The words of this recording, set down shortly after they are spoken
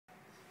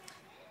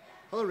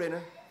Hello,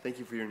 Reina. Thank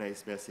you for your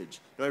nice message.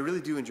 No, I really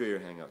do enjoy your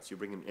hangouts. You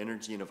bring an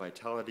energy and a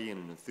vitality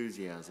and an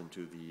enthusiasm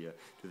to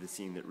the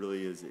scene that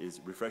really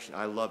is refreshing.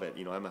 I love it.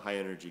 You know, I'm a high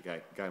energy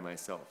guy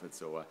myself, and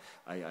so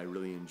I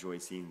really enjoy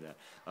seeing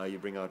that. You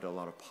bring out a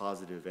lot of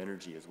positive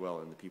energy as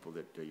well in the people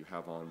that you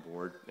have on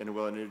board, and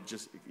it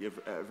just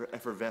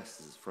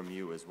effervesces from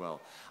you as well.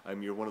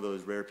 You're one of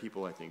those rare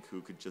people, I think, who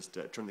could just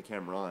turn the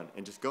camera on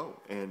and just go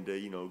and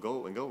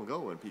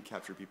go and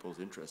capture people's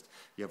interest.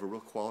 You have a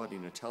real quality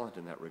and a talent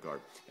in that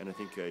regard, and I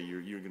think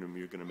you're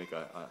going to make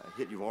a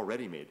hit. You've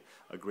already made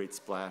a great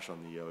splash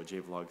on the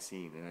JVLOG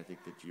scene, and I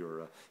think that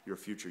your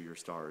future, your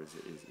star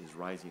is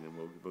rising and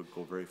will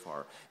go very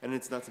far. And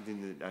it's not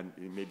something that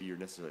maybe you're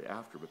necessarily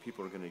after, but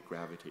people are going to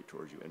gravitate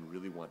towards you and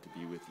really want to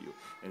be with you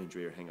and enjoy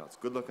your hangouts.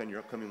 Good luck on your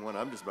upcoming one.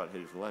 I'm just about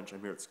headed for lunch.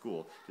 I'm here at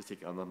school.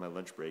 I'm on my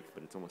lunch break,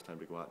 but it's almost time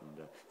to go out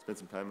and spend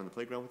some time on the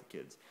playground with the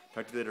kids.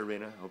 Talk to you later,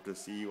 Reina. Hope to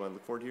see you. I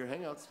look forward to your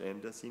hangouts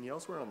and seeing you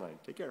elsewhere online.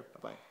 Take care.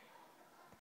 Bye-bye.